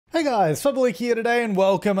Hey guys, Flabaliki here today and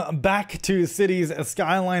welcome back to Cities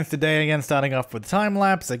Skylines. Today again, starting off with time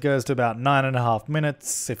lapse. It goes to about 9.5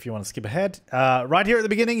 minutes if you want to skip ahead. Right here at the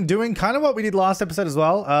beginning, doing kind of what we did last episode as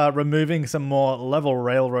well, removing some more level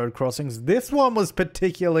railroad crossings. This one was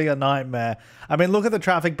particularly a nightmare. I mean, look at the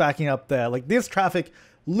traffic backing up there. Like, this traffic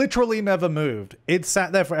literally never moved. It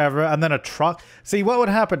sat there forever, and then a truck. See, what would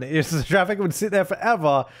happen is the traffic would sit there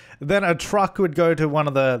forever, then a truck would go to one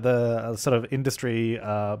of the sort of industry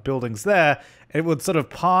buildings there. It would sort of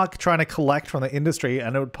park trying to collect from the industry,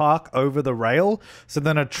 and it would park over the rail. So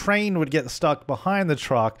then a train would get stuck behind the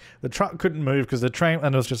truck. The truck couldn't move because the train,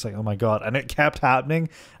 and it was just like, oh my god. And it kept happening.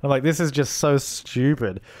 I'm like, this is just so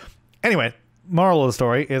stupid. Anyway, moral of the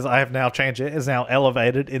story is I have now changed it. It's now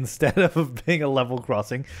elevated instead of being a level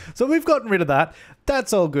crossing. So we've gotten rid of that.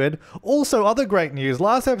 That's all good. Also, other great news.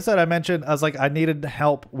 Last episode I mentioned I was like I needed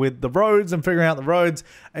help with the roads and figuring out the roads.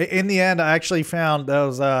 In the end, I actually found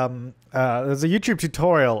there's a YouTube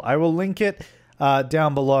tutorial. I will link it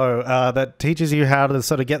down below that teaches you how to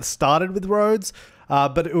sort of get started with roads.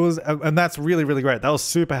 But it was, and that's really, really great. That was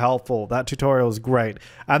super helpful. That tutorial was great.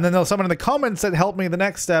 And then there was someone in the comments that helped me the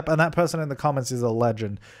next step, and that person in the comments is a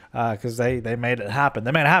legend because they made it happen.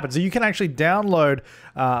 They made it happen. So you can actually download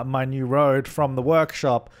my new road from the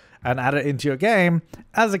workshop and add it into your game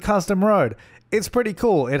as a custom road. It's pretty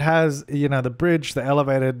cool. It has, you know, the bridge, the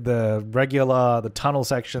elevated, the regular, the tunnel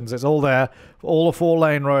sections. It's all there. All a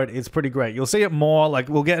 4-lane road. It's pretty great. You'll see it more. Like,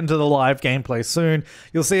 we'll get into the live gameplay soon.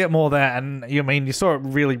 You'll see it more there. And you saw it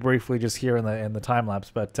really briefly just here in the time lapse,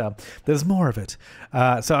 but there's more of it.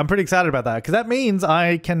 So I'm pretty excited about that because that means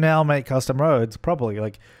I can now make custom roads properly.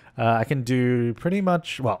 Like, I can do pretty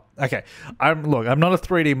much, well, okay. Look, I'm not a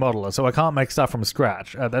 3D modeler, so I can't make stuff from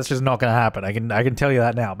scratch. That's just not going to happen. I can tell you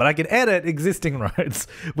that now. But I can edit existing roads,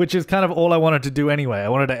 which is kind of all I wanted to do anyway. I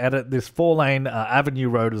wanted to edit this 4-lane avenue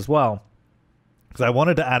road as well, because I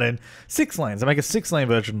wanted to add in 6 lanes. I make a 6-lane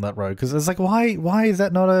version of that road because it's like, why does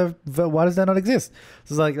that not exist?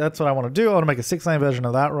 So it's like, that's what I want to do. I want to make a 6-lane version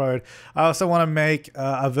of that road. I also want to make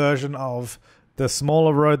a version of the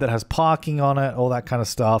smaller road that has parking on it, all that kind of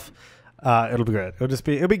stuff. It'll be great.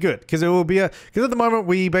 It'll be good because it will be because at the moment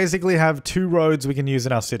we basically have 2 roads we can use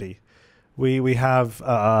in our city. We have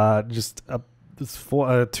just a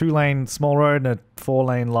 2-lane small road and a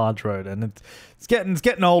 4-lane large road, and it's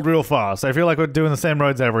getting old real fast. I feel like we're doing the same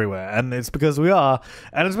roads everywhere, and it's because we are,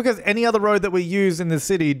 and it's because any other road that we use in the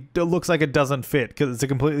city looks like it doesn't fit because it's a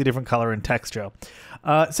completely different color and texture.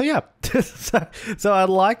 So yeah, so I'd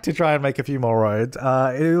like to try and make a few more roads.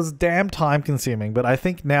 It was damn time consuming, but I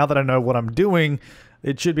think now that I know what I'm doing,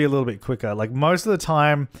 it should be a little bit quicker. Like, most of the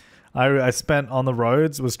time I spent on the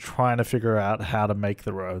roads was trying to figure out how to make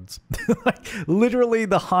the roads. Like, literally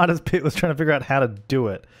the hardest bit was trying to figure out how to do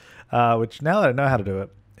it, which now that I know how to do it,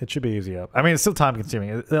 it should be easier. I mean, it's still time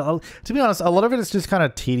consuming. To be honest, a lot of it is just kind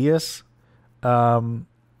of tedious.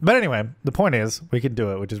 But anyway, the point is we can do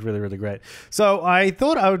it, which is really, really great. So I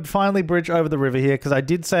thought I would finally bridge over the river here because I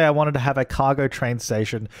did say I wanted to have a cargo train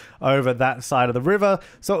station over that side of the river.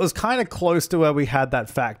 So it was kind of close to where we had that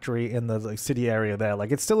factory in the city area there.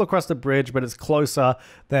 Like, it's still across the bridge, but it's closer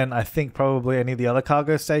than I think probably any of the other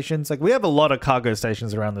cargo stations. Like, we have a lot of cargo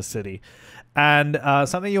stations around the city. And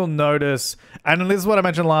something you'll notice, and this is what I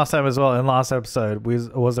mentioned last time as well in last episode,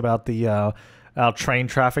 was about the our train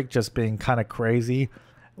traffic just being kind of crazy.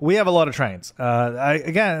 We have a lot of trains.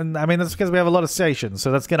 Again, I mean, that's because we have a lot of stations,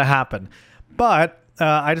 so that's going to happen. But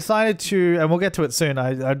I decided to, and we'll get to it soon,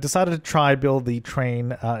 I decided to try build the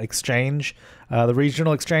train exchange, the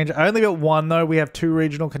regional exchange. I only built one, though. We have 2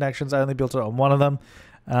 regional connections. I only built it on one of them.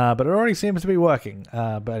 But it already seems to be working.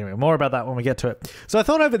 But anyway, more about that when we get to it. So I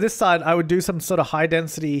thought over this side I would do some sort of high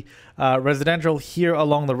density residential here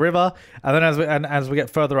along the river, and then as we get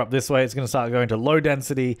further up this way, it's going to start going to low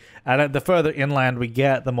density. And the further inland we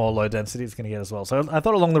get, the more low density it's going to get as well. So I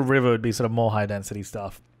thought along the river would be sort of more high density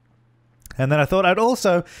stuff. And then I thought I'd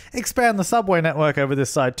also expand the subway network over this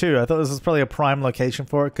side too. I thought this was probably a prime location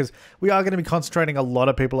for it because we are going to be concentrating a lot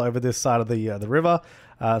of people over this side of the river.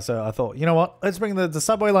 So I thought, you know what, let's bring the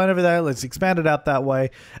subway line over there. Let's expand it out that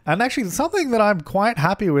way. And actually, something that I'm quite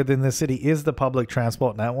happy with in this city is the public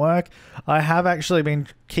transport network. I have actually been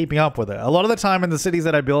keeping up with it. A lot of the time in the cities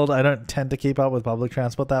that I build, I don't tend to keep up with public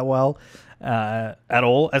transport that well at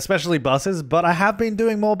all, especially buses. But I have been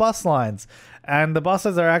doing more bus lines, and the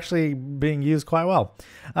buses are actually being used quite well.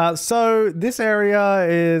 So this area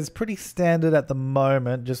is pretty standard at the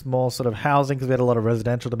moment, just more sort of housing because we had a lot of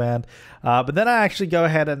residential demand. But then I actually go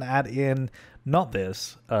ahead and add in, not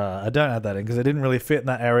this, I don't add that in because it didn't really fit in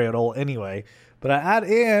that area at all anyway. But I add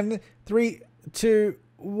in 3, 2,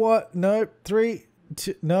 what? No, 3,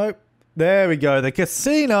 No. There we go. The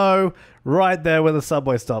casino right there where the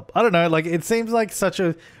subway stop. I don't know. Like, it seems like such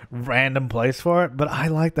a random place for it, but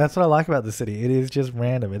that's what I like about the city. It is just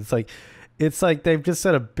random. It's like they've just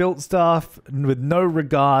sort of built stuff with no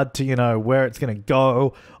regard to, you know, where it's going to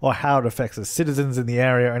go or how it affects the citizens in the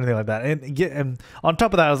area or anything like that. And on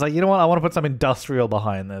top of that, I was like, you know what? I want to put some industrial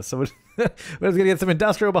behind this. So we're just going to get some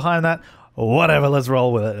industrial behind that. Whatever, let's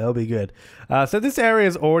roll with it. It'll be good. So this area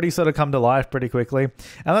has already sort of come to life pretty quickly. And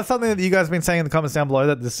that's something that you guys have been saying in the comments down below,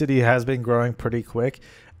 that the city has been growing pretty quick.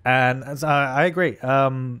 And I agree.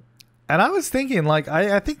 And I was thinking, like,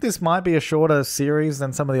 I think this might be a shorter series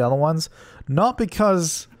than some of the other ones. Not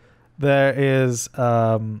because there is...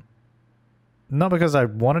 not because I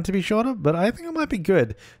want it to be shorter, but I think it might be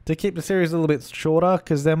good to keep the series a little bit shorter,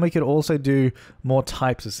 because then we could also do more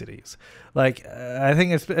types of cities. Like, I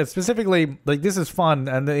think it's specifically, like, this is fun,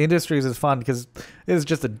 and the industries is fun because it's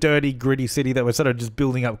just a dirty, gritty city that we're sort of just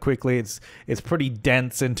building up quickly. It's pretty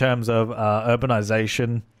dense in terms of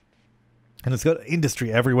urbanization. And it's got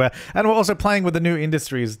industry everywhere. And we're also playing with the new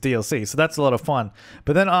industries DLC. So that's a lot of fun.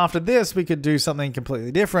 But then after this, we could do something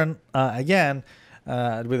completely different again,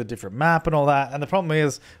 with a different map and all that. And the problem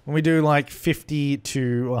is, when we do like 50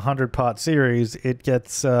 to 100 part series, it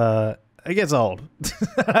gets old.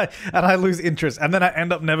 And I lose interest. And then I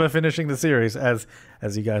end up never finishing the series, as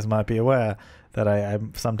you guys might be aware that I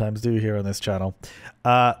sometimes do here on this channel.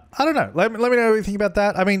 I don't know. Let me know what you think about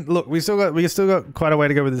that. I mean, look, we still got quite a way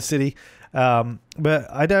to go with the city. But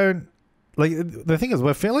I don't like, the thing is,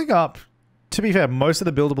 we're filling up. To be fair, most of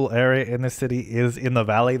the buildable area in this city is in the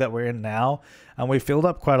valley that we're in now, and we filled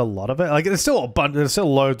up quite a lot of it. Like, there's still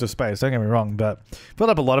loads of space, don't get me wrong, but filled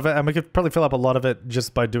up a lot of it, and we could probably fill up a lot of it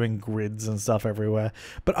just by doing grids and stuff everywhere.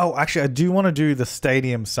 But oh, actually, I do want to do the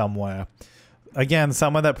stadium somewhere. Again,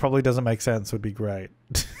 somewhere that probably doesn't make sense would be great.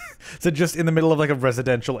 So just in the middle of like a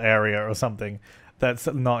residential area or something that's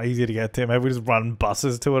not easy to get to. Maybe we just run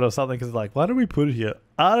buses to it or something, because like, why did we put it here?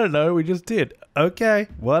 I don't know, we just did. Okay,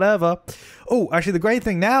 whatever. Oh, actually the great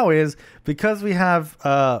thing now is, because we have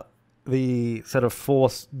the sort of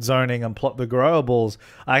forced zoning and plot the growables,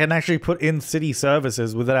 I can actually put in city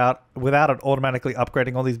services without it automatically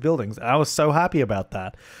upgrading all these buildings. I was so happy about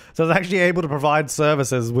that. So I was actually able to provide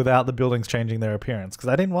services without the buildings changing their appearance, because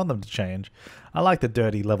I didn't want them to change. I like the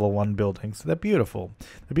dirty level 1 buildings. They're beautiful.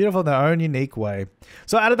 They're beautiful in their own unique way.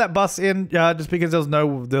 So I added that bus in just because there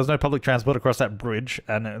was no public transport across that bridge,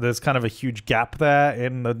 and there's kind of a huge gap there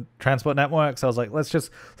in the transport network. So I was like, let's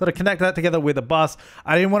just sort of connect that together with a bus.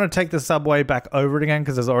 I didn't want to take the subway back over it again,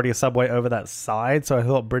 because there's already a subway over that side. So I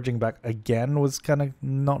thought bridging back again was kind of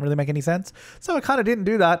not really make any sense. So I kind of didn't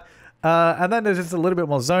do that. And then there's just a little bit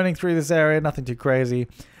more zoning through this area, nothing too crazy.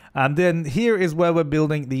 And then here is where we're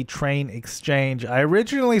building the train exchange. I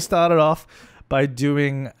originally started off by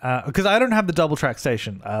doing, because I don't have the double track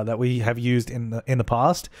station that we have used in the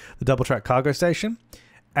past, the double track cargo station,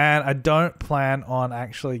 and I don't plan on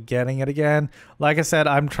actually getting it again. Like I said,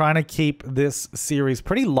 I'm trying to keep this series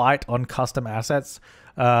pretty light on custom assets,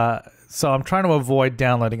 so I'm trying to avoid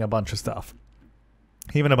downloading a bunch of stuff.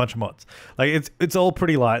 Even a bunch of mods. Like, it's all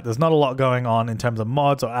pretty light. There's not a lot going on in terms of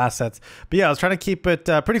mods or assets. But yeah, I was trying to keep it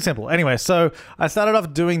pretty simple. Anyway, so I started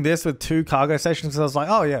off doing this with 2 cargo stations, because I was like,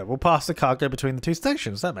 oh yeah, we'll pass the cargo between the 2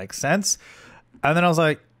 stations. That makes sense. And then I was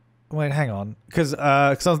like, wait, hang on. Because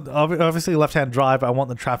I was obviously left-hand drive. I want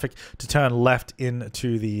the traffic to turn left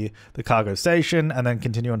into the cargo station and then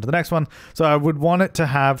continue on to the next one. So I would want it to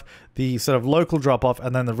have the sort of local drop-off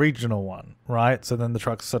and then the regional one, right? So then the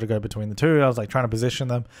trucks sort of go between the two. I was like trying to position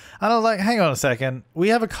them. And I was like, hang on a second. We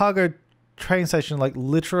have a cargo train station like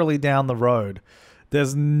literally down the road.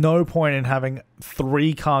 There's no point in having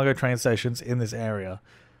 3 cargo train stations in this area.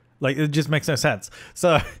 Like, it just makes no sense.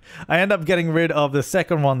 So I end up getting rid of the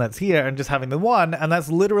second one that's here and just having the one, and that's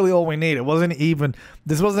literally all we need.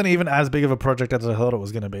 This wasn't even as big of a project as I thought it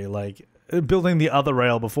was going to be. Like, building the other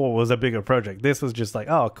rail before was a bigger project. This was just like,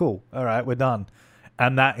 oh, cool. All right, we're done.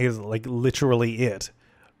 And that is like literally it.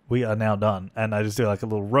 We are now done. And I just do like a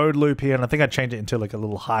little road loop here, and I think I changed it into like a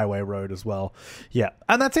little highway road as well. Yeah,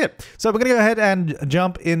 and that's it. So we're gonna go ahead and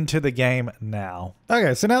jump into the game now.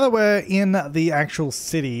 Okay, so now that we're in the actual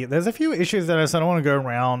city, there's a few issues that I sort of want to go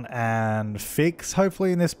around and fix,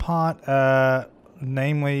 hopefully, in this part.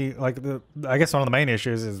 Namely, like, I guess one of the main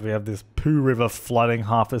issues is we have this poo river flooding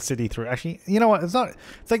half the city through. Actually, you know what? It's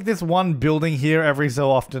like this one building here every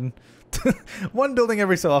so often. One building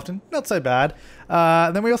every so often, not so bad.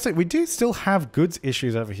 Then we do still have goods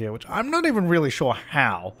issues over here, which I'm not even really sure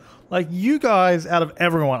how. Like, you guys, out of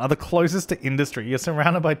everyone, are the closest to industry. You're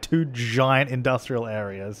surrounded by 2 giant industrial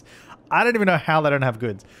areas. I don't even know how they don't have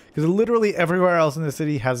goods. Because literally everywhere else in the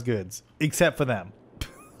city has goods. Except for them.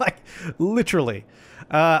 Like, literally.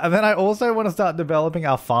 And then I also want to start developing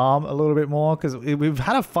our farm a little bit more. Because we've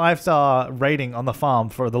had a 5-star rating on the farm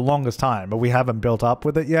for the longest time. But we haven't built up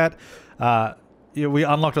with it yet. We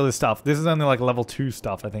unlocked all this stuff. This is only like level 2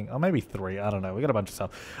 stuff, I think. Or maybe 3. I don't know. We got a bunch of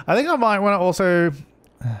stuff. I think I might want to also...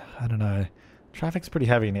 I don't know. Traffic's pretty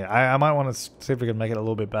heavy in here. I might want to see if we can make it a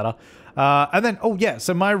little bit better. And then, oh yeah,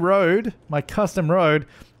 so my road, my custom road,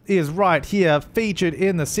 is right here, featured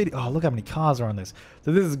in the city. Oh, look how many cars are on this.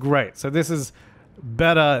 So this is great. So this is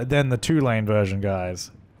better than the 2-lane version,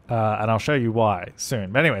 guys. And I'll show you why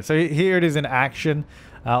soon. But anyway, so here it is in action.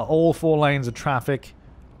 All 4 lanes of traffic.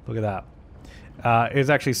 Look at that. It's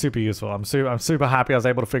actually super useful. I'm super happy I was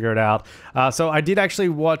able to figure it out. So I did actually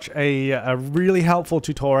watch a really helpful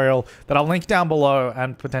tutorial that I'll link down below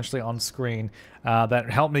and potentially on screen that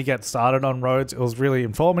helped me get started on roads. It was really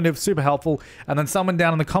informative, super helpful. And then someone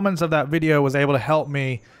down in the comments of that video was able to help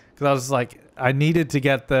me because I was like, I needed to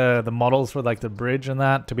get the models for like the bridge and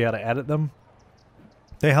that to be able to edit them.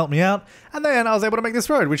 They helped me out, and then I was able to make this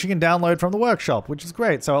road, which you can download from the workshop, which is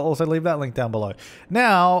great. So I'll also leave that link down below.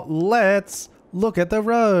 Now, let's look at the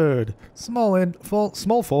road. Small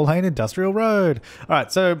 4-lane industrial road. All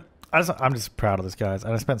right, so I'm just proud of this, guys.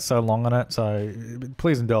 And I spent so long on it, so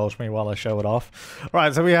please indulge me while I show it off. All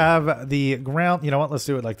right, so we have the ground. You know what? Let's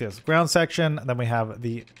do it like this. Ground section, then we have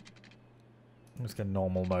the... I'm just going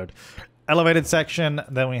normal mode. Elevated section,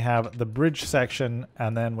 then we have the bridge section,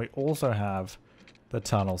 and then we also have the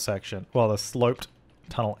tunnel section. Well, the sloped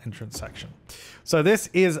tunnel entrance section. So this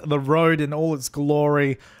is the road in all its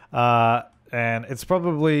glory. And it's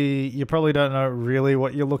probably, you probably don't know really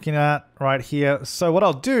what you're looking at right here. So what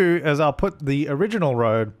I'll do is I'll put the original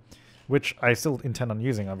road, which I still intend on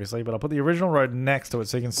using, obviously, but I'll put the original road next to it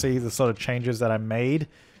so you can see the sort of changes that I made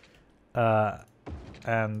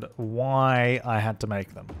and why I had to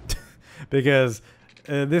make them. Because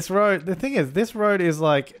this road, the thing is, this road is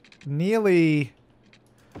like nearly,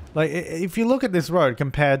 like if you look at this road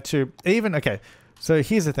compared to even, okay, so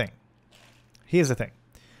here's the thing. Here's the thing.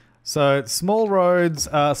 So small roads,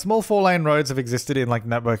 small 4-lane roads have existed in like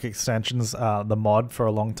network extensions, the mod for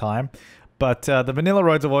a long time. But the vanilla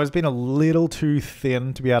roads have always been a little too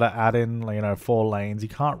thin to be able to add in, you know, 4 lanes. You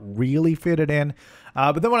can't really fit it in.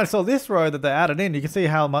 But then when I saw this road that they added in, you can see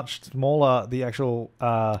how much smaller the actual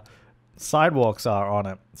sidewalks are on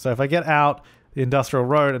it. So if I get out the industrial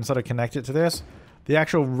road and sort of connect it to this, the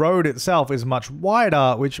actual road itself is much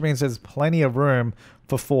wider, which means there's plenty of room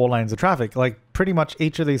for 4 lanes of traffic. Like pretty much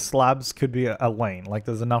each of these slabs could be a lane. Like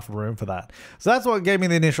there's enough room for that. So that's what gave me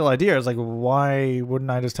the initial idea. It's like, why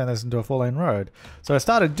wouldn't I just turn this into a 4-lane road? So I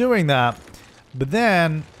started doing that. But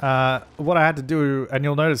then what I had to do, and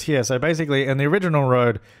you'll notice here, so basically in the original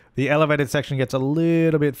road, the elevated section gets a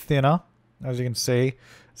little bit thinner, as you can see.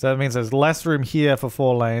 So that means there's less room here for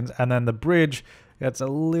 4 lanes, and then the bridge gets a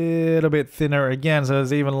little bit thinner again, so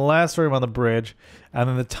there's even less room on the bridge, and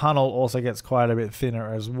then the tunnel also gets quite a bit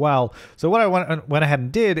thinner as well. So what I went ahead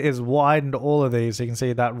and did is widened all of these, so you can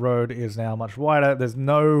see that road is now much wider. There's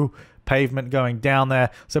no pavement going down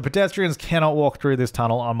there, so pedestrians cannot walk through this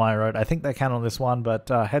tunnel on my road. I think they can on this one, but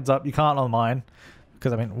heads up, you can't on mine.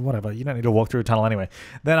 Because, I mean, whatever, you don't need to walk through a tunnel anyway.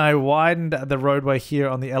 Then I widened the roadway here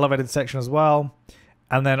on the elevated section as well.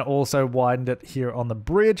 And then also widened it here on the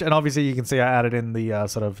bridge. And obviously you can see I added in the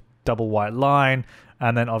sort of double white line.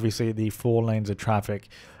 And then obviously the 4 lanes of traffic.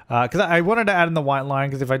 Because I wanted to add in the white line,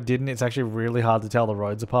 because if I didn't, it's actually really hard to tell the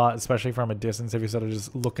roads apart, especially from a distance. If you're sort of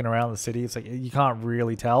just looking around the city, it's like you can't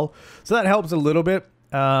really tell. So that helps a little bit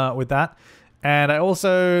with that. And I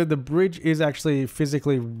also, the bridge is actually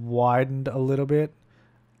physically widened a little bit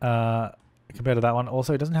compared to that one.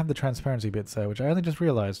 Also, it doesn't have the transparency bits there, which I only just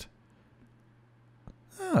realized.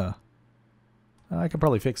 Huh. I can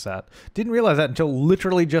probably fix that. Didn't realize that until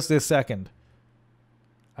literally just this second.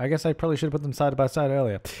 I guess I probably should have put them side by side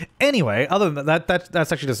earlier. Anyway, other than that, that's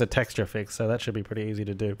actually just a texture fix, so that should be pretty easy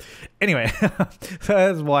to do. Anyway, so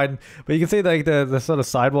that's wide. But you can see like the sort of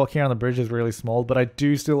sidewalk here on the bridge is really small, but I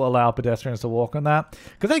do still allow pedestrians to walk on that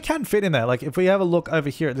because they can fit in there. Like if we have a look over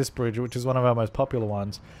here at this bridge, which is one of our most popular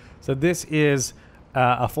ones. So this is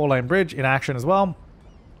a 4-lane bridge in action as well.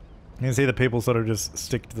 You can see the people sort of just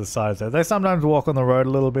stick to the sides there. They sometimes walk on the road a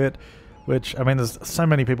little bit, which, I mean, there's so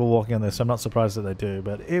many people walking on this, so I'm not surprised that they do,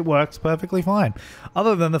 but it works perfectly fine.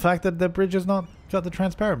 Other than the fact that the bridge has not got the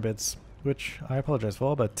transparent bits, which I apologize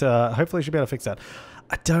for, but hopefully I should be able to fix that.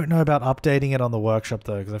 I don't know about updating it on the workshop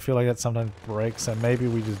though, because I feel like that sometimes breaks, and maybe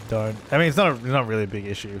we just don't. I mean, it's not really a big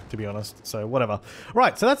issue, to be honest. So whatever.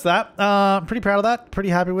 Right, so that's that. Pretty proud of that. Pretty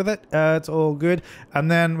happy with it. It's all good.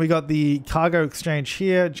 And then we got the cargo exchange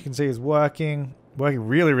here, which you can see is working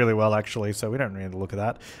really, really well actually. So we don't really need to look at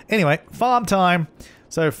that. Anyway, farm time.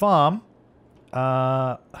 So farm. We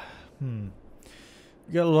got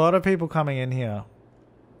a lot of people coming in here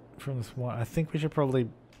from this one. I think we should probably.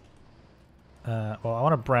 Well, I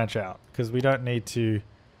want to branch out because we don't need to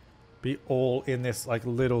be all in this like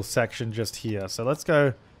little section just here. So let's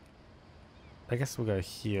go. I guess we'll go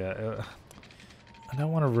here. I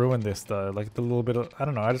don't want to ruin this though. Like the little bit of, I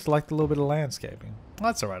don't know. I just like the little bit of landscaping.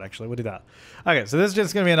 That's all right, actually. We'll do that. Okay, so this is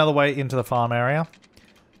just going to be another way into the farm area.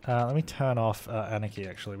 Let me turn off Anarchy.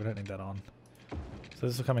 Actually, we don't need that on. So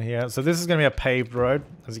this will come in here. So this is going to be a paved road,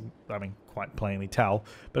 as you, I mean, quite plainly tell.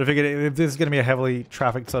 But if this is going to be a heavily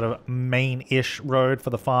trafficked sort of main-ish road for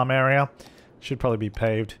the farm area, it should probably be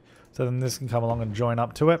paved. So then this can come along and join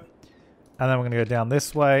up to it. And then we're going to go down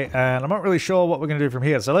this way. And I'm not really sure what we're going to do from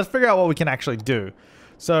here. So let's figure out what we can actually do.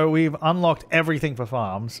 So we've unlocked everything for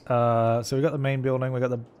farms. So we've got the main building. We've got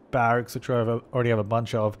the barracks, which we already have a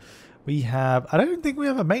bunch of. We have... I don't think we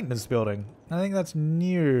have a maintenance building. I think that's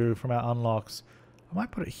new from our unlocks. I might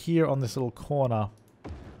put it here on this little corner.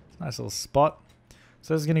 Nice little spot.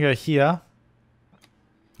 So this is going to go here.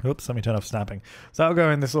 Oops, let me turn off snapping. So that'll go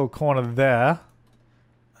in this little corner there.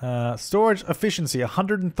 Storage efficiency,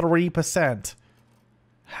 103%.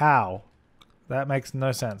 How? That makes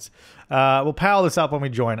no sense. We'll power this up when we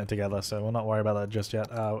join it together, so we'll not worry about that just yet.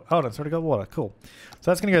 Oh, it's already got water. Cool.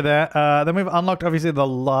 So that's going to go there. Then we've unlocked, obviously, the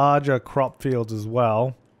larger crop fields as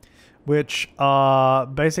well, which are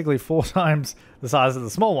basically 4 times the size of the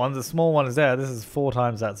small ones. The small one is there. This is 4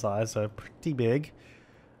 times that size, so pretty big.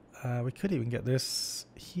 We could even get this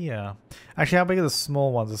here. Actually, how big are the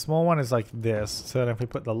small ones? The small one is like this. So if we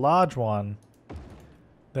put the large one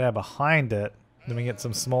there behind it, then we get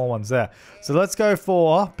some small ones there. So let's go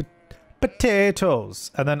for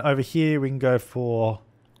potatoes. And then over here we can go for...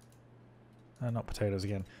 not potatoes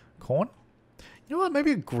again. Corn? You know what?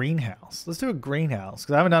 Maybe a greenhouse. Let's do a greenhouse.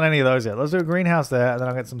 Because I haven't done any of those yet. Let's do a greenhouse there. And then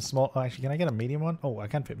I'll get some small... Oh, actually, can I get a medium one? Oh, I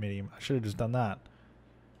can fit medium. I should have just done that.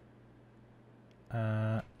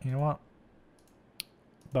 You know what?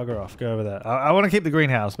 Bugger off. Go over there. I want to keep the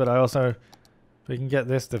greenhouse, but I also... If we can get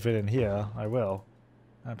this to fit in here, I will.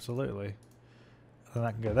 Absolutely. Then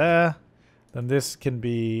that can go there. Then this can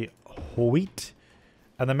be wheat.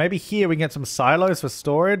 And then maybe here we can get some silos for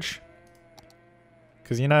storage.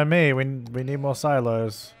 Because you know me, we need more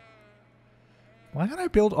silos. Why can't I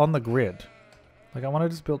build on the grid? Like I want to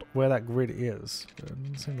just build where that grid is. But it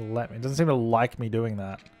doesn't seem to let me. It doesn't seem to like me doing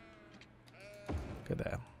that. Go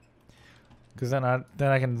there. Because then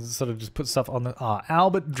I can sort of just put stuff on the...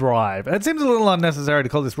 Albert Drive. It seems a little unnecessary to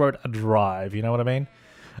call this road a drive. You know what I mean?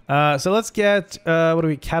 So let's get... what do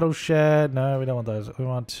we... Cattle shed? No, we don't want those. We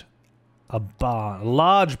want a barn. A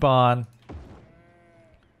large barn.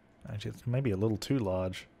 Actually, it's maybe a little too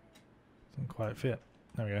large. Doesn't quite fit.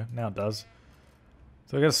 There we go. Now it does.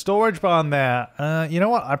 So we got a storage barn there. You know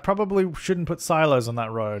what? I probably shouldn't put silos on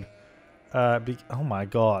that road. Oh my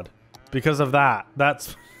god. Because of that.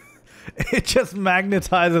 That's... It just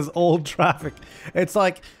magnetizes all traffic. It's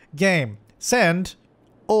like, game, send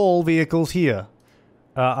all vehicles here.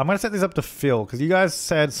 I'm going to set this up to fill, because you guys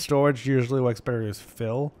said storage usually works better as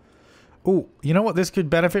fill. Ooh, you know what this could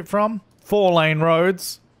benefit from? 4-lane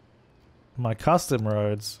roads. My custom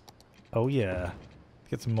roads. Oh yeah.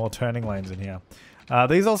 Get some more turning lanes in here.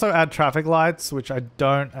 These also add traffic lights, which I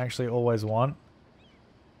don't actually always want.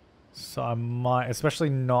 So I might, especially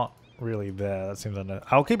not really there. That seems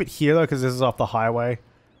I'll keep it here though, because this is off the highway.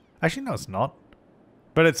 Actually, no, it's not.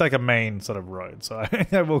 But it's like a main sort of road, so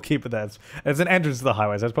I will keep it there. It's an entrance to the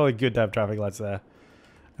highway, so it's probably good to have traffic lights there.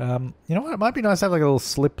 You know what? It might be nice to have like a little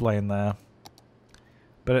slip lane there.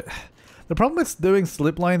 But the problem with doing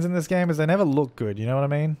slip lanes in this game is they never look good. You know what I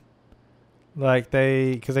mean? Like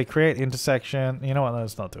because they create intersection. You know what?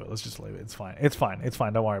 Let's not do it. Let's just leave it. It's fine. It's fine. It's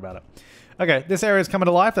fine. Don't worry about it. Okay, this area is coming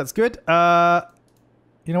to life. That's good.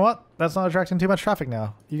 You know what? That's not attracting too much traffic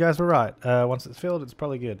now. You guys were right. Once it's filled, it's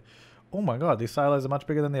probably good. Oh my god, these silos are much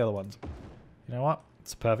bigger than the other ones. You know what?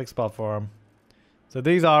 It's a perfect spot for them. So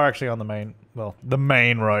these are actually on the main, well, the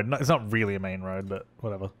main road. No, it's not really a main road, but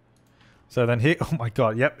whatever. So then here, oh my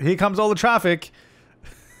god, yep, here comes all the traffic.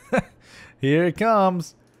 Here it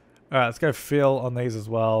comes. Alright, let's go fill on these as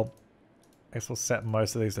well. I guess we'll set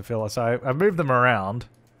most of these to fill. So I moved them around,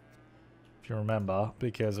 if you remember,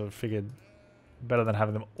 because I figured better than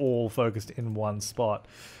having them all focused in one spot.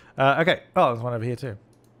 Okay. Oh, there's one over here too.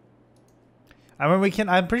 I mean, we can,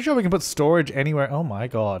 I'm pretty sure we can put storage anywhere. Oh my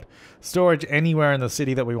god. Storage anywhere in the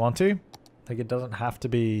city that we want to. Like, it doesn't have to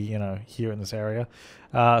be, you know, here in this area.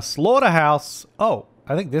 Slaughterhouse. Oh,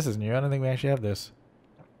 I think this is new. I don't think we actually have this.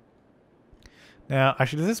 Now,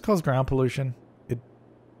 actually, does this cause ground pollution?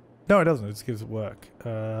 No, it doesn't. It just gives it work.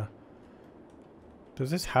 Does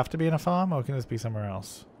this have to be in a farm, or can this be somewhere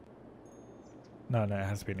else? No, it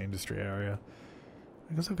has to be an industry area.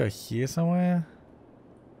 I guess I'll go here somewhere.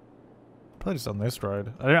 Probably just on this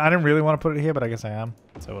road. I didn't really want to put it here, but I guess I am.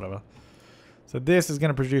 So whatever. So this is going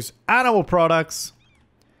to produce animal products.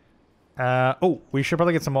 Oh, we should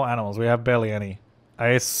probably get some more animals. We have barely any. I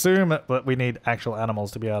assume that we need actual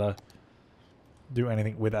animals to be able to do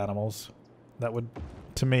anything with animals. That would,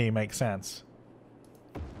 to me, make sense.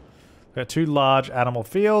 We've got 2 large animal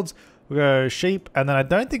fields. We'll go sheep, and then I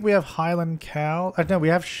don't think we have Highland cow. No, we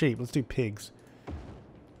have sheep. Let's do pigs.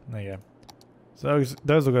 There you go. So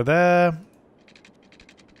those will go there.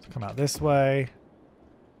 Come out this way. I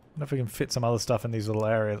don't know if we can fit some other stuff in these little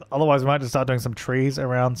areas. Otherwise, we might just start doing some trees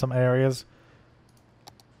around some areas.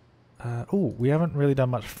 Oh, we haven't really done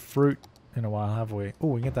much fruit in a while, have we? Oh,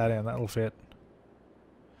 we can get that in. That'll fit.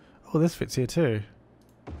 Oh, this fits here too.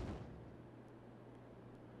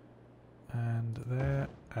 And there,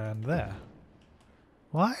 and there.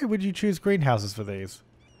 Why would you choose greenhouses for these?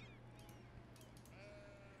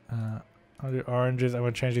 I'll do oranges. I'm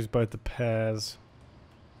going to change these both to pears.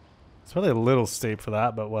 It's probably a little steep for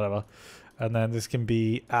that, but whatever. And then this can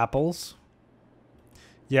be apples.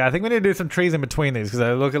 Yeah, I think we need to do some trees in between these because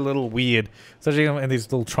they look a little weird, especially in these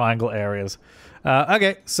little triangle areas.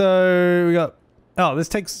 Okay, so we got... Oh, this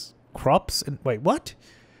takes crops. And wait, what?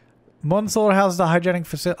 Modern slaughterhouses are hygienic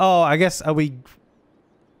facility. Oh, I guess are we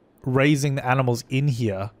raising the animals in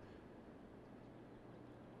here?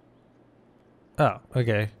 Oh,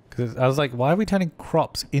 okay. Because I was like, why are we turning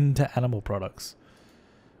crops into animal products?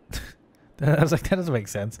 I was like, that doesn't make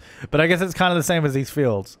sense. But I guess it's kind of the same as these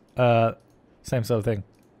fields. Same sort of thing.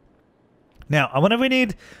 Now, I wonder if we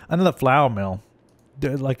need another flour mill.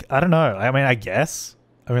 Like, I don't know. I mean, I guess.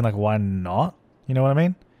 I mean, like, why not? You know what I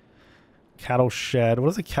mean? Cattle shed. What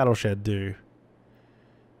does a cattle shed do?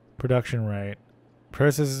 Production rate.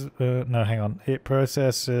 Processes... no, hang on. It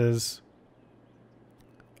processes...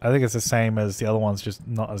 I think it's the same as the other ones, just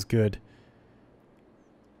not as good.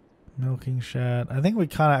 Milking shed. I think we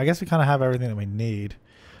kind of... I guess we kind of have everything that we need.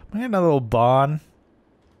 I'm gonna get another little barn.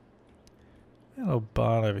 A little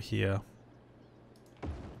barn over here.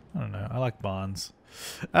 I don't know. I like barns.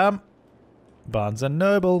 Barns are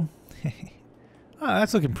noble. Oh,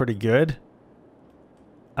 that's looking pretty good.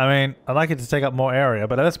 I mean, I'd like it to take up more area,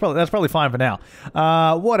 but that's probably fine for now.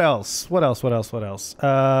 What else? What else?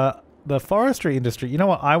 The forestry industry. You know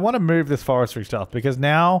what? I want to move this forestry stuff because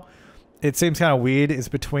now it seems kind of weird. It's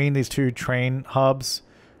between these 2 train hubs.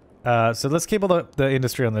 So let's keep all the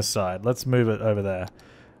industry on this side. Let's move it over there.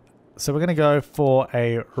 So we're going to go for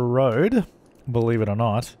a road. Believe it or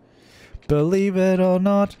not. Believe it or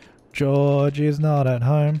not, George is not at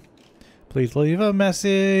home. Please leave a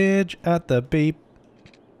message at the beep.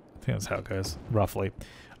 I think that's how it goes, roughly.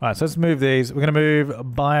 Alright, so let's move these. We're going to move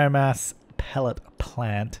biomass pellet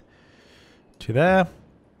plant to there.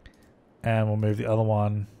 And we'll move the other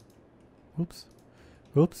one. Oops.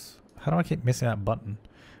 Oops. How do I keep missing that button?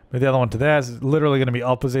 Move the other one to there. It's literally going to be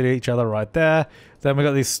opposite each other right there. Then we've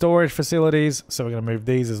got these storage facilities. So we're going to move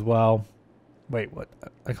these as well. Wait, what?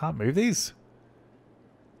 I can't move these?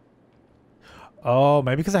 Oh,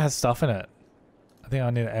 maybe because it has stuff in it. I think I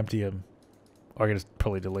need to empty them. Or I can just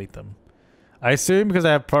probably delete them. I assume because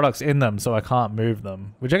I have products in them, so I can't move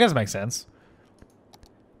them. Which I guess makes sense.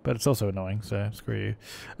 But it's also annoying, so screw you.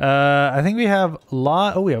 I think we have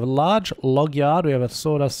we have a large log yard. We have a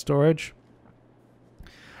sawdust storage.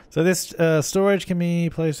 So this storage can be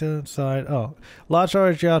placed inside. Oh, large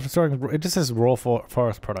storage yard for storing. It just says raw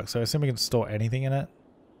forest products, so I assume we can store anything in it.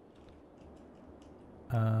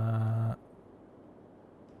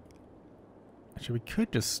 Actually, we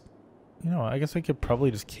could just... You know what? I guess we could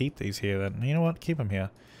probably just keep these here then. You know what? Keep them here.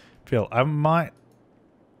 Phil, I might...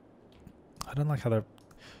 I don't like how they're...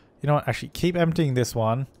 You know what? Actually, keep emptying this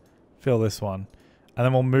one. Fill this one. And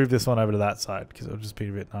then we'll move this one over to that side because it'll just be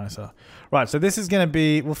a bit nicer. Right, so this is going to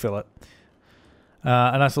be... We'll fill it.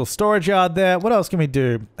 A nice little storage yard there. What else can we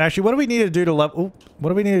do? Actually, what do we need to do to level... What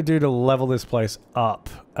do we need to do to level this place up?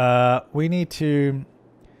 We need to...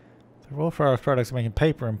 Raw forest products are making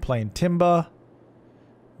paper and plain timber.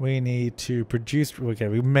 We need to produce... Okay,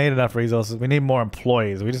 we made enough resources. We need more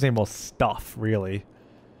employees. We just need more stuff, really.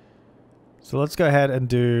 So let's go ahead and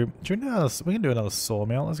do... we can do another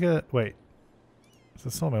sawmill. Let's get... Wait. It's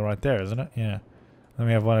a sawmill right there, isn't it? Yeah. Then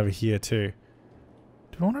we have one over here, too.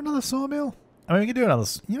 Do we want another sawmill? I mean, we can do another...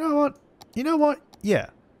 You know what? You know what? Yeah.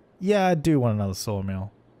 Yeah, I do want another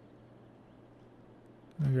sawmill.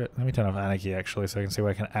 Let me turn off Anarchy, actually, so I can see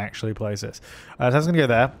where I can actually place this. So that's going to go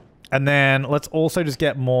there. And then let's also just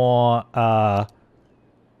get more, I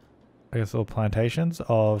guess, little plantations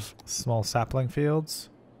of small sapling fields.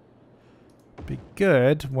 Be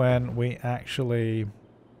good when we actually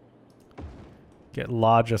get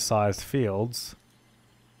larger sized fields.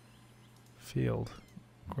 Field.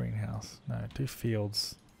 Greenhouse. No, do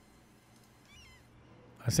fields.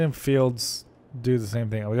 I assume fields do the same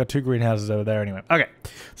thing. Oh, we got 2 greenhouses over there anyway. Okay.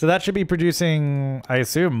 So that should be producing, I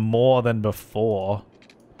assume, more than before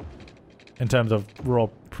in terms of raw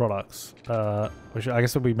products. Which I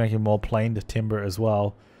guess we'll be making more planed timber as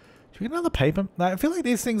well. Should we get another paper? I feel like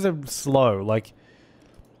these things are slow. Like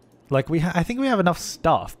I think we have enough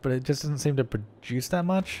stuff, but it just doesn't seem to produce that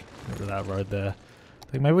much. Get rid of that road there.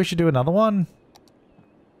 I think maybe we should do another one.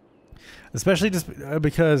 Especially just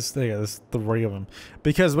because, there you go, there's 3 of them.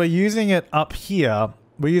 Because we're using it up here.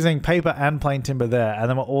 We're using paper and plain timber there. And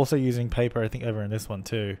then we're also using paper, I think, over in this one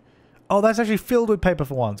too. Oh, that's actually filled with paper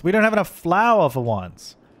for once. We don't have enough flour for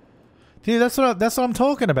once. Dude, that's what I'm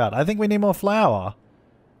talking about. I think we need more flour.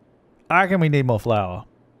 I reckon we need more flour.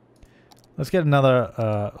 Let's get another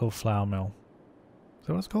little flour mill. Is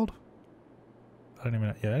that what it's called? I don't even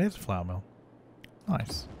know. Yeah, it is a flour mill.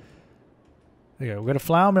 Nice. There you go. We've got a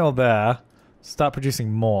flour mill there. Start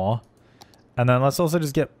producing more. And then let's also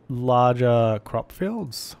just get larger crop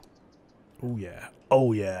fields. Oh, yeah.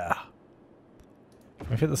 Oh, yeah. Can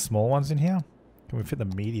we fit the small ones in here? Can we fit the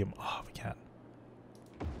medium? Oh, we can.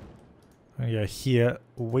 I'm going to go here.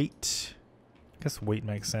 Wheat. I guess wheat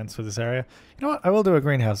makes sense for this area. You know what? I will do a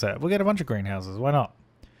greenhouse there. We'll get a bunch of greenhouses. Why not?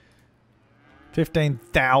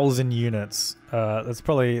 15,000 units. That's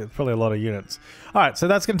probably a lot of units. All right, so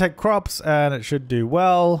that's going to take crops, and it should do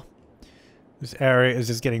well. This area is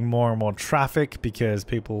just getting more and more traffic because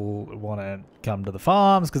people want to come to the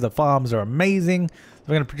farms because the farms are amazing. So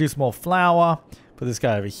we're going to produce more flour. Put this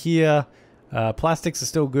guy over here. Plastics are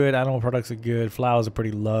still good. Animal products are good. Flowers are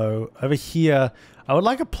pretty low. Over here, I would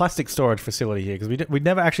like a plastic storage facility here because we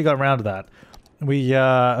never actually got around to that. We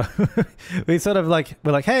we sort of like,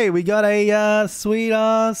 we're like, hey, we got a sweet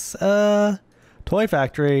ass toy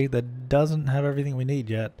factory that doesn't have everything we need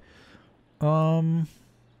yet. I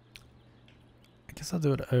guess I'll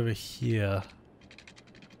do it over here.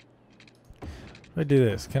 If I do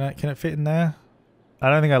this, can it fit in there? I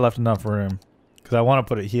don't think I left enough room because I want to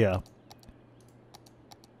put it here.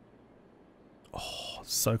 Oh,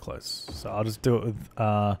 so close. So I'll just do it with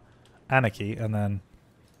Anarchy and then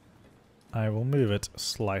I will move it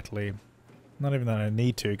slightly. Not even that I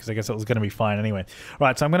need to, because I guess it was going to be fine anyway.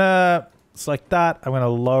 Right, so I'm going to select that. I'm going to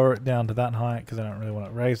lower it down to that height, because I don't really want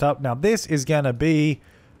it raised up. Now, this is going to be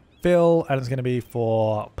fill, and it's going to be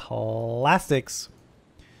for plastics.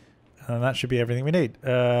 And that should be everything we need.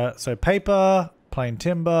 So paper, plain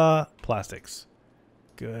timber, plastics.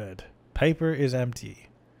 Good. Paper is empty.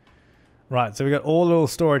 Right, so we got all the little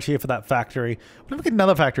storage here for that factory. What if we get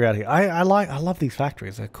another factory out here? I love these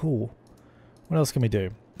factories. They're cool. What else can we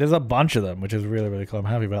do? There's a bunch of them, which is really, really cool. I'm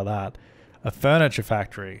happy about that. A furniture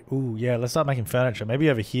factory. Ooh, yeah, let's start making furniture. Maybe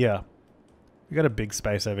over here. We got a big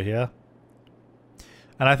space over here.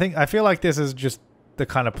 And I feel like this is just the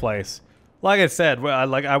kind of place. Like I said, where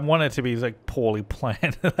I want it to be like poorly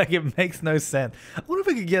planned. Like it makes no sense. I wonder if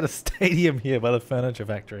we could get a stadium here by the furniture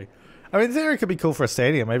factory. I mean, this area could be cool for a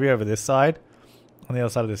stadium. Maybe over this side. On the other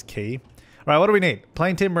side of this quay. All right, what do we need?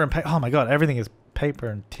 Plain timber and paper. Oh my god, everything is paper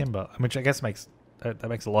and timber, which I guess makes that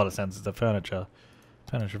makes a lot of sense. It's a furniture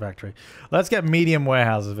factory. Let's get medium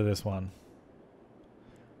warehouses for this one.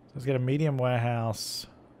 So let's get a medium warehouse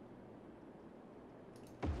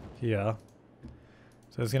here.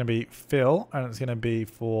 So it's going to be fill, and it's going to be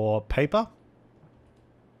for paper.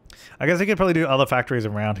 I guess I could probably do other factories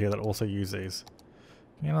around here that also use these.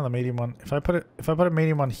 You know, the medium one. If I put a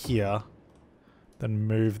medium one here, then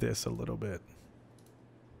move this a little bit.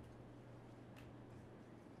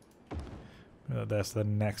 So they're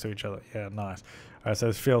next to each other. Yeah, nice. All right, so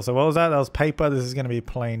it's fill. So what was that? That was paper. This is going to be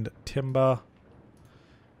planed timber.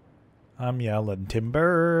 I'm yelling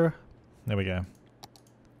timber. There we go.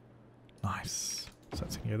 Nice. So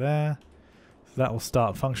that's going to go there. So that will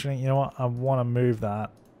start functioning. You know what? I want to move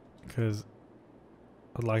that because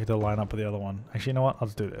I'd like it to line up with the other one. Actually, you know what? I'll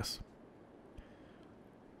just do this.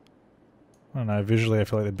 I don't know. Visually, I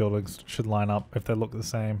feel like the buildings should line up if they look the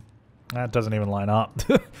same. That doesn't even line up.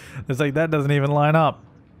 It's like, that doesn't even line up.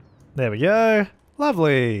 There we go.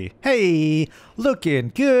 Lovely. Hey,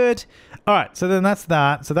 looking good. All right, so then that's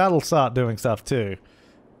that. So that'll start doing stuff too.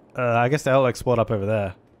 I guess they'll export up over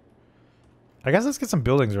there. I guess let's get some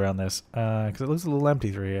buildings around this. Because it looks a little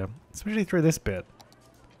empty through here. Especially through this bit.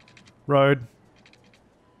 Road.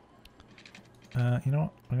 You know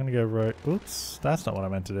what? I'm going to go road. Oops. That's not what I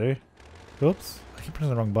meant to do. Oops. I keep pressing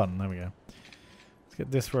the wrong button. There we go. Let's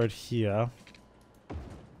get this road here.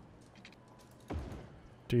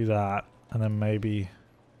 Do that. And then maybe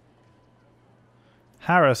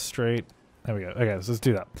Harris Street. There we go. Okay, so let's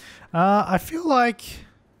do that. I feel like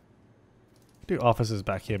do offices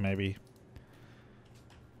back here maybe.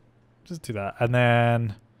 Just do that. And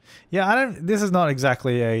then yeah, I don't this is not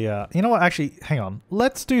exactly a you know what, actually hang on.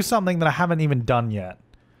 Let's do something that I haven't even done yet.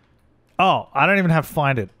 Oh, I don't even have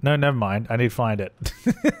find it. No, never mind. I need find it.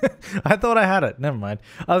 I thought I had it. Never mind.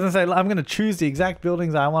 I was gonna say I'm gonna choose the exact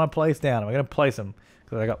buildings I want to place down. I'm gonna place them.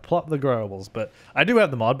 I got plop the growables, but I do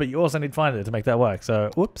have the mod, but you also need find it to make that work.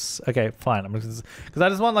 So, whoops. Okay, fine. Because I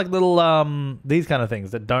just want like little these kind of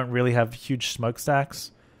things that don't really have huge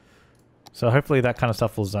smokestacks. So hopefully that kind of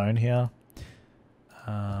stuff will zone here.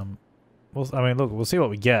 I mean, look, we'll see what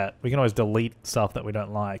we get. We can always delete stuff that we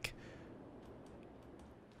don't like.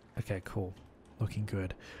 Okay, cool. Looking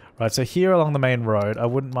good. Right, so here along the main road, I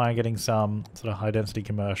wouldn't mind getting some sort of high density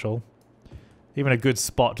commercial. Even a good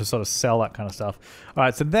spot to sort of sell that kind of stuff.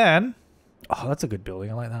 Alright, so then... Oh, that's a good building.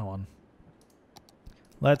 I like that one.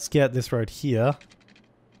 Let's get this road here.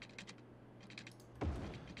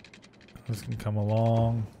 This can come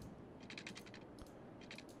along.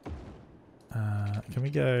 Can we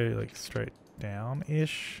go, like, straight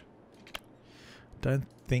down-ish? Don't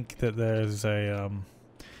think that there's a...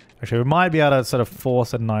 Actually, we might be able to sort of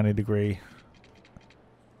force a 90-degree...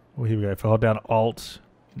 Well, here we go. If I hold down Alt...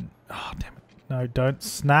 Oh, damn it. No, don't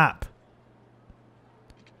snap.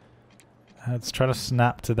 It's trying to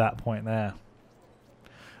snap to that point there.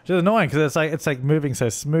 Which is annoying because it's like moving so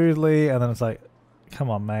smoothly, and then it's like, come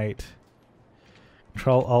on, mate.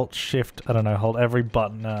 Control Alt Shift. I don't know. Hold every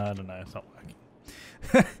button. No, I don't know. It's not working.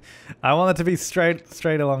 I want it to be straight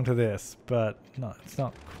along to this, but no, it's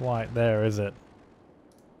not quite there, is it?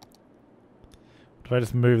 If I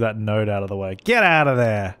just move that node out of the way, get out of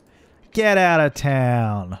there. Get out of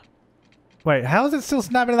town. Wait, how is it still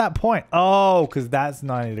snapping to that point? Oh, because that's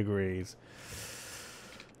 90 degrees.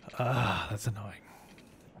 That's annoying.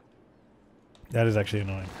 That is actually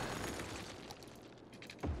annoying.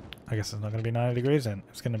 I guess it's not going to be 90 degrees then.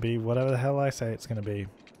 It's going to be whatever the hell I say it's going to be.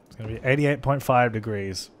 It's going to be 88.5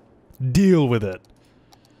 degrees. Deal with it.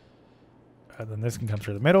 And then this can come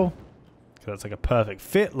through the middle. So that's like a perfect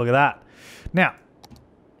fit. Look at that. Now,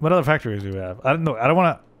 what other factories do we have? I don't know. I don't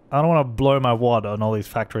want to blow my wad on all these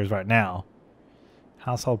factories right now.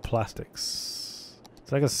 Household plastics.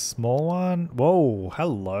 It's like a small one. Whoa,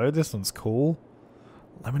 hello. This one's cool.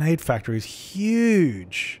 Lemonade factory is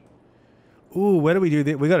huge. Ooh, where do we do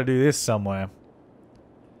this? We got to do this somewhere.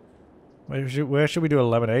 Where should we do a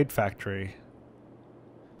lemonade factory?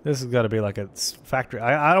 This has got to be like a factory.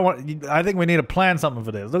 I don't want. I think we need to plan something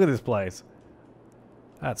for this. Look at this place.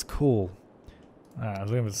 That's cool. Alright, I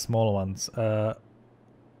was looking for the smaller ones.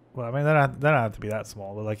 Well, I mean, they don't have to be that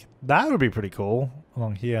small, but like that would be pretty cool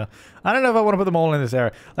along here. I don't know if I want to put them all in this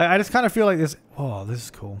area. Like, I just kind of feel like this. Oh, this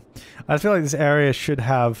is cool. I just feel like this area should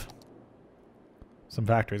have some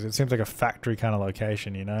factories. It seems like a factory kind of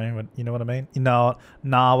location, you know. You know what I mean? You know,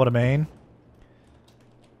 what I mean.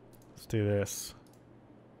 Let's do this.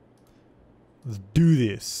 Let's do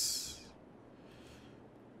this.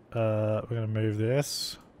 We're gonna move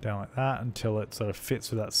this down like that until it sort of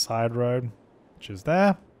fits with that side road, which is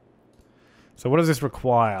there. So what does this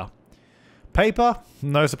require? Paper,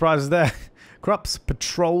 no surprises there. Crops,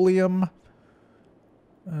 petroleum,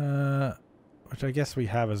 which I guess we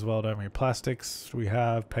have as well, don't we? Plastics, we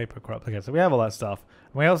have paper, crops. Okay, so we have all that stuff.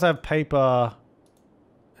 And we also have paper.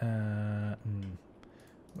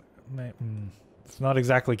 It's not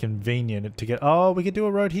exactly convenient to get. Oh, we could do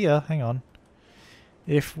a road here. Hang on.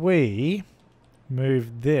 If we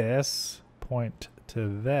move this point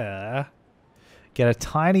to there. Get a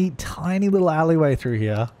tiny, tiny little alleyway through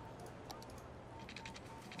here.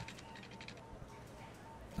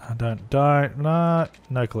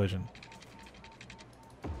 No collision.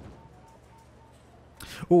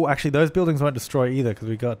 Oh, actually, those buildings won't destroy either because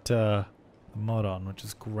we got the mod on, which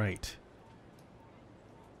is great.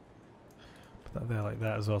 Put that there like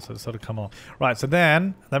that as well, so it's sort of come on. Right, so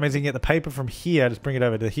then that means you can get the paper from here, just bring it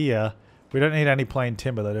over to here. We don't need any plain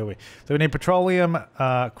timber though, do we? So we need petroleum,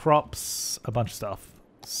 crops, a bunch of stuff.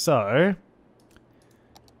 So,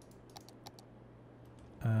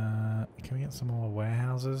 can we get some more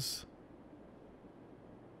warehouses?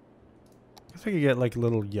 I guess we could get like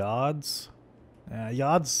little yards.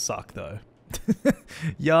 Yards suck though.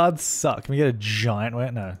 Yards suck. Can we get a giant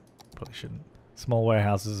warehouse? No, probably shouldn't. Small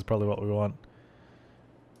warehouses is probably what we want.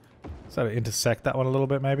 So to intersect that one a little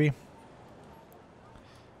bit, maybe.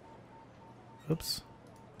 Oops.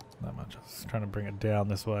 Not much. I was trying to bring it down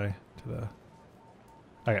this way to the...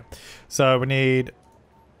 Okay. So we need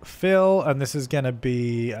fill, and this is going to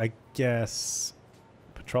be, I guess,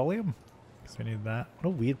 petroleum? Because we need that. What a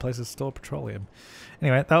weird place to store petroleum.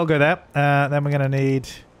 Anyway, that'll go there. Then we're going to need...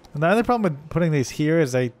 And the only problem with putting these here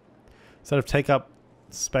is they sort of take up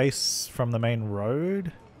space from the main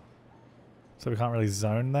road. So we can't really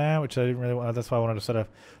zone there, which I didn't really want. That's why I wanted to sort of...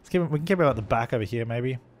 we can keep it at the back over here,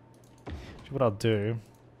 maybe. Actually, what I'll do...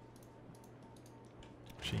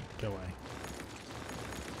 Actually, go away.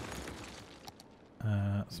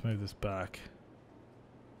 Let's move this back.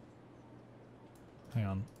 Hang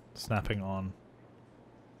on. Snapping on.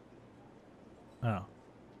 Oh.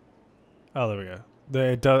 Oh, there we go.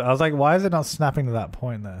 There it does. I was like, why is it not snapping to that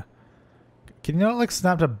point there? Can you not like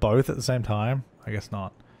snap to both at the same time? I guess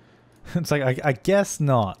not. It's like, I guess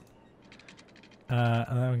not.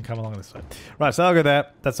 And then we can come along this way. Right, so I'll go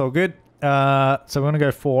there. That's all good. So we're going to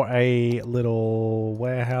go for a little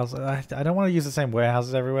warehouse. I don't want to use the same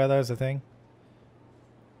warehouses everywhere, though, is the thing.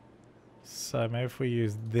 So maybe if we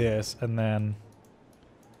use this and then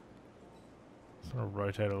sort of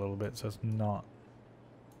rotate a little bit so it's not,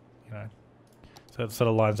 you know, so it sort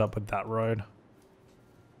of lines up with that road.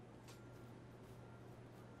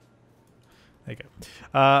 There you go.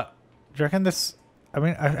 Do you reckon this... I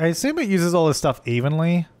mean, I assume it uses all this stuff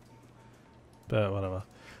evenly. But whatever.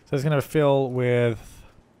 So it's going to fill with...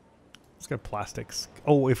 Let's go plastics.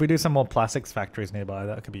 Oh, if we do some more plastics factories nearby,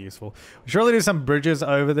 that could be useful. We should really do some bridges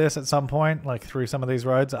over this at some point, like through some of these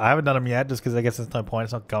roads. I haven't done them yet just because I guess there's no point.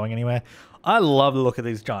 It's not going anywhere. I love the look of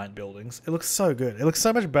these giant buildings. It looks so good. It looks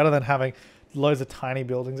so much better than having loads of tiny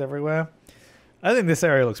buildings everywhere. I think this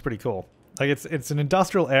area looks pretty cool. Like it's an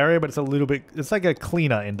industrial area, but it's a little bit, it's like a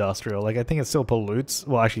cleaner industrial. Like I think it still pollutes.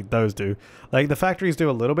 Well, actually those do. Like the factories do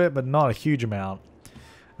a little bit, but not a huge amount.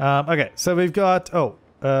 Okay, so we've got, so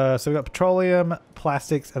we've got petroleum,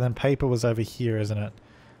 plastics, and then paper was over here, isn't it?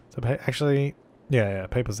 So actually, yeah,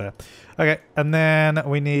 paper's there. Okay, and then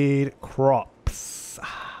we need crops.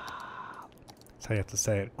 That's how you have to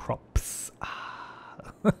say it, crops.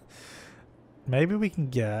 Maybe we can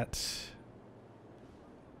get...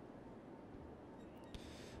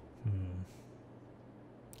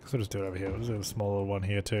 So just do it over here. We'll do a smaller one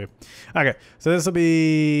here too. Okay, so this will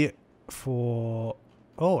be for...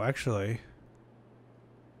 Oh, actually...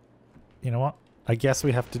 You know what? I guess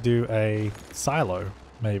we have to do a silo,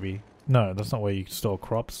 maybe. No, that's not where you store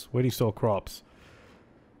crops. Where do you store crops?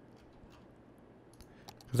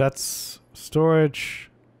 That's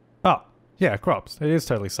storage... Oh, yeah, crops. It is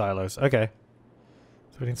totally silos. Okay.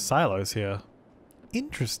 So we need silos here.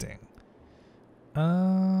 Interesting.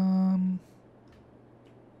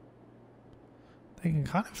 They can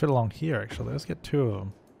kind of fit along here, actually. Let's get two of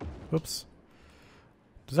them. Whoops.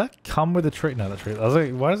 Does that come with a tree? No, the tree. I was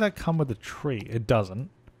like, why does that come with a tree? It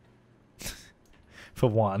doesn't. For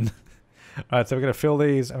one. Alright, so we're going to fill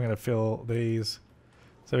these. I'm going to fill these.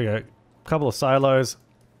 So we go. A couple of silos.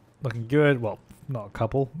 Looking good. Well, not a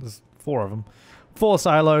couple. There's 4 of them. 4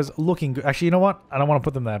 silos. Looking good. Actually, you know what? I don't want to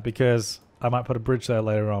put them there because I might put a bridge there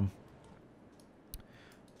later on.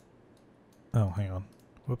 Oh, hang on.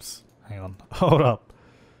 Whoops. Hang on. Hold up.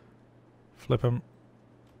 Flip them.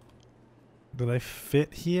 Do they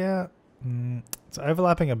fit here? It's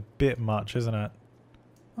overlapping a bit much, isn't it?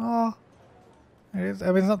 Oh. It is. I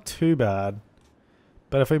mean, it's not too bad.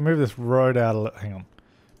 But if we move this road out a little... Hang on.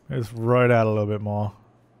 Move this road out a little bit more.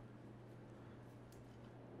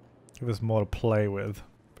 Give us more to play with.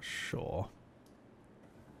 For sure.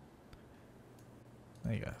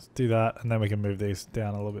 There you go. Let's do that. And then we can move these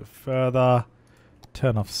down a little bit further.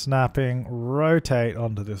 Turn off snapping. Rotate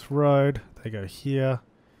onto this road. They go here.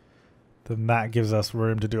 Then that gives us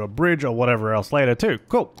room to do a bridge or whatever else later too.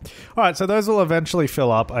 Cool. Alright, so those will eventually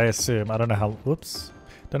fill up, I assume. I don't know how... Whoops.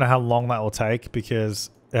 Don't know how long that will take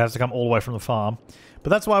because it has to come all the way from the farm.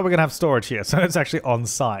 But that's why we're going to have storage here. So it's actually on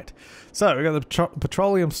site. So we got the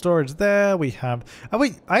petroleum storage there. We have...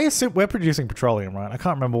 I assume we're producing petroleum, right? I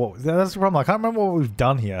can't remember what... That's the problem. I can't remember what we've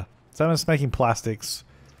done here. So I'm just making plastics.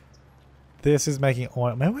 This is making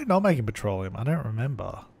oil. Maybe we're not making petroleum. I don't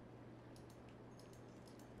remember.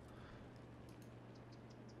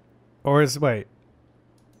 Or is... Wait.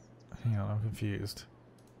 Hang on, I'm confused.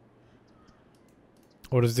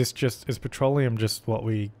 Or does this just... Is petroleum just what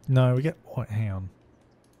we... No, we get... Wait, hang on.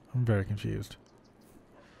 I'm very confused.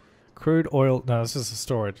 Crude oil... No, this is the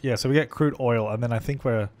storage. Yeah, so we get crude oil, and then I think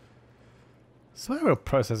we're... swear we're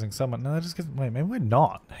processing someone. No, that just gets, wait, maybe we're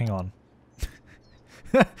not. Hang on.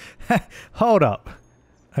 Hold up.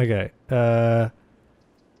 Okay.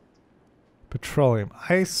 Petroleum.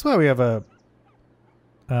 I swear we have a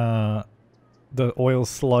the oil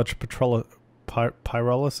sludge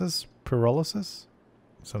pyrolysis? Pyrolysis?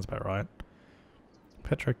 Sounds about right.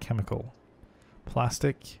 Petrochemical.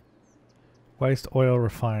 Plastic. Waste oil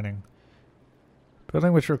refining.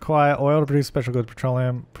 Building which require oil to produce special goods.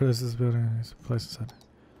 Petroleum produces buildings. Places.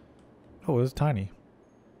 Oh, it was tiny.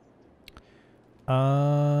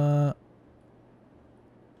 I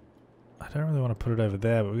don't really want to put it over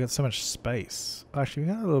there, but we got so much space. Actually,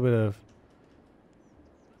 we got a little bit of...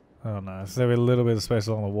 Oh no, so we have a little bit of space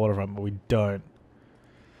along the waterfront, but we don't.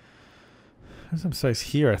 There's some space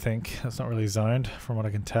here, I think. That's not really zoned, from what I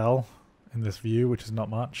can tell, in this view, which is not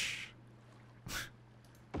much.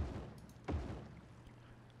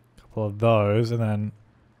 Couple of those, and then...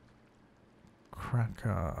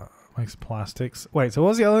 Cracker... Makes plastics. Wait, so what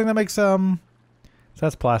was the other thing that makes, So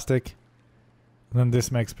that's plastic. And then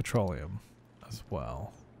this makes petroleum as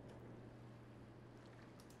well.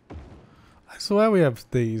 I swear we have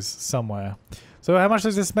these somewhere. So how much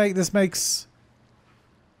does this make? This makes...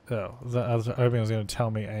 Oh, I was hoping it was going to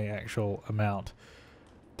tell me a actual amount.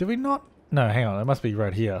 Did we not? No, hang on. It must be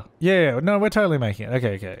right here. Yeah, no, we're totally making it.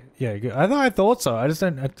 Okay, okay. Yeah, good. I thought so. I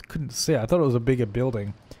couldn't see it. I thought it was a bigger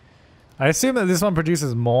building. I assume that this one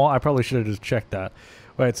produces more. I probably should have just checked that.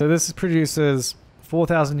 Wait, so this produces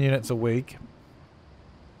 4,000 units a week.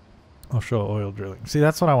 Offshore oil drilling. See,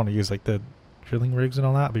 that's what I want to use, like the drilling rigs and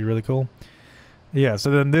all that. It'd be really cool. Yeah,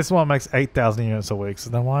 so then this one makes 8,000 units a week. So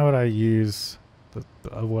then why would I use the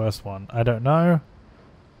worst one? I don't know.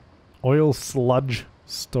 Oil sludge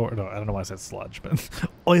storage. No, I don't know why I said sludge, but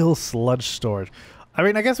oil sludge storage. I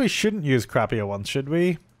mean, I guess we shouldn't use crappier ones, should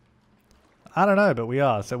we? I don't know, but we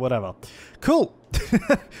are, so whatever. Cool.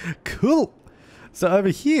 Cool. So over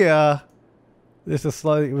here... This is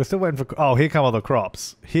slowly, we're still waiting for, oh, here come all the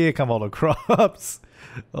crops. Here come all the crops.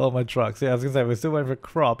 All my trucks. Yeah, I was going to say, we're still waiting for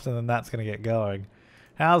crops and then that's going to get going.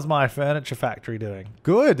 How's my furniture factory doing?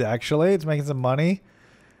 Good, actually. It's making some money.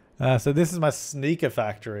 So this is my sneaker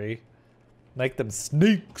factory. Make them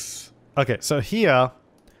sneaks. Okay, so here,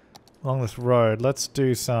 along this road, let's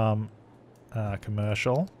do some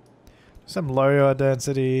commercial. Some lower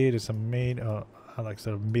density, do some I like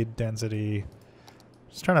sort of mid density.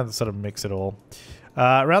 Just trying to sort of mix it all.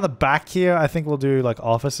 Around the back here, I think we'll do like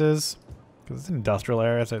offices. Because it's an industrial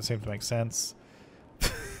area, so it seems to make sense.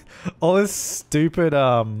 All this stupid,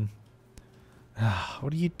 what are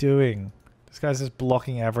you doing? This guy's just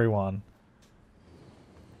blocking everyone.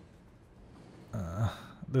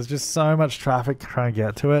 There's just so much traffic trying to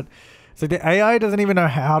get to it. So the AI doesn't even know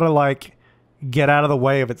how to like get out of the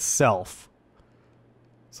way of itself.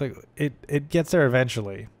 It's like, it gets there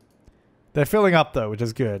eventually. They're filling up though, which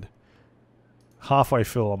is good. Halfway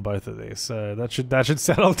full on both of these, so that should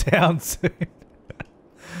settle down soon.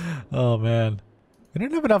 Oh man, we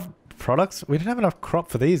don't have enough products. We don't have enough crop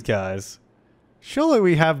for these guys. Surely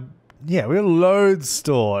we have. Yeah, we have loads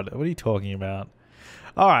stored. What are you talking about?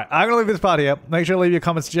 All right, I'm gonna leave this part here. Make sure to leave your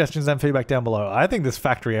comments, suggestions, and feedback down below. I think this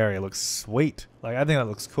factory area looks sweet. Like I think that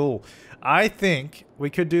looks cool. I think we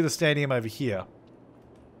could do the stadium over here,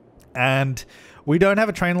 and. We don't have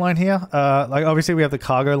a train line here. Like obviously we have the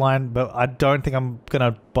cargo line, but I don't think I'm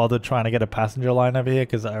gonna bother trying to get a passenger line over here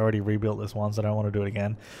because I already rebuilt this one, so I don't want to do it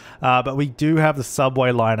again. But we do have the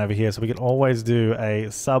subway line over here, so we can always do a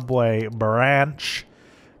subway branch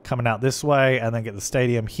coming out this way and then get the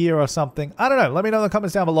stadium here or something. I don't know. Let me know in the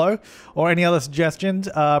comments down below or any other suggestions.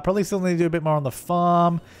 Probably still need to do a bit more on the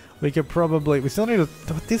farm. We still need to,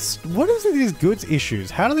 what is these goods issues?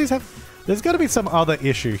 How do these have... There's got to be some other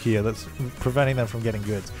issue here that's preventing them from getting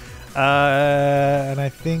goods. And I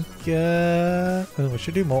think we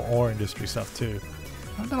should do more ore industry stuff too.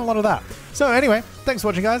 I've done a lot of that. So anyway, thanks for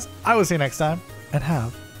watching guys. I will see you next time and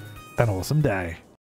have an awesome day.